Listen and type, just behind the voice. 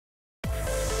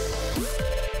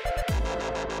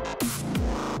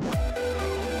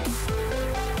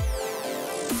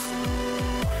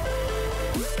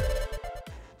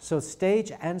So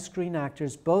stage and screen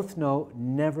actors both know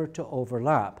never to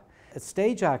overlap.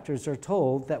 Stage actors are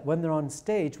told that when they're on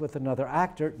stage with another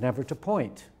actor, never to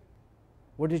point.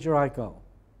 Where did your eye go?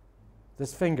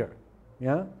 This finger,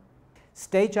 yeah?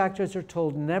 Stage actors are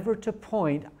told never to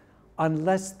point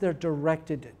unless they're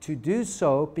directed to do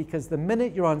so, because the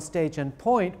minute you're on stage and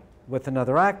point with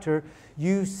another actor,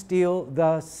 you steal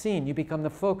the scene. You become the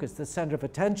focus, the center of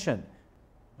attention.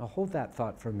 Now hold that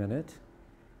thought for a minute.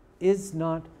 Is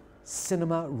not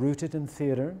cinema rooted in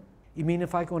theater? You mean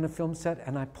if I go on a film set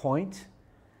and I point,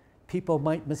 people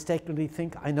might mistakenly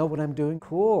think I know what I'm doing?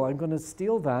 Cool, I'm going to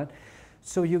steal that.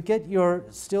 So you get your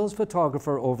stills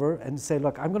photographer over and say,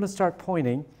 look, I'm going to start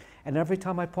pointing, and every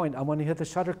time I point, I want to hear the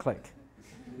shutter click.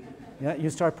 Yeah, you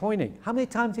start pointing. How many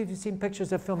times have you seen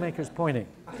pictures of filmmakers pointing?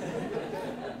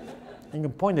 You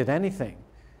can point at anything.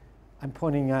 I'm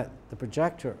pointing at the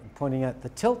projector. I'm pointing at the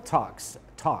tilt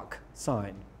talk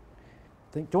sign.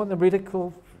 Do you want the really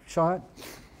cool shot?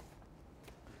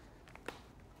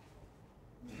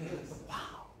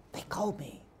 Wow, they called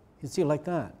me. You see it like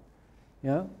that,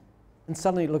 yeah? And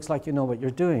suddenly it looks like you know what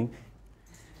you're doing.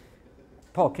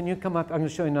 Paul, can you come up? I'm going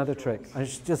to show you another trick. I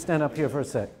should just stand up here for a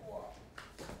sec.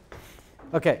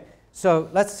 Okay, so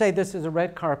let's say this is a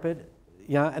red carpet,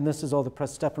 yeah, and this is all the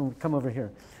press. Step and come over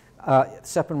here.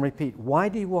 Step and repeat. Why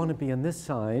do you want to be on this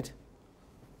side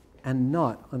and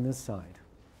not on this side?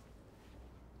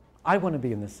 I want to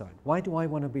be on this side. Why do I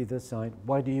want to be this side?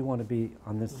 Why do you want to be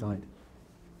on this side?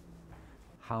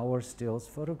 How are stills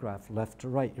photographed left to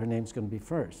right? Your name's going to be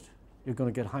first. You're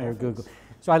going to get higher Google.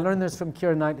 So I learned this from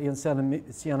Keira Knightley and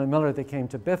Sienna Miller. They came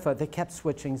to BIFA. They kept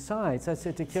switching sides. I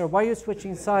said to Keira, why are you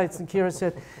switching sides? And Keira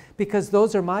said, because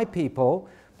those are my people,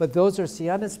 but those are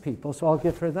Sienna's people, so I'll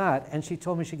give her that. And she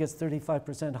told me she gets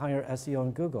 35% higher SEO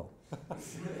on Google.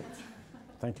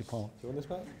 Thank you, Paul. Do you want this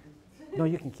back? No,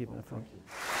 you can keep it.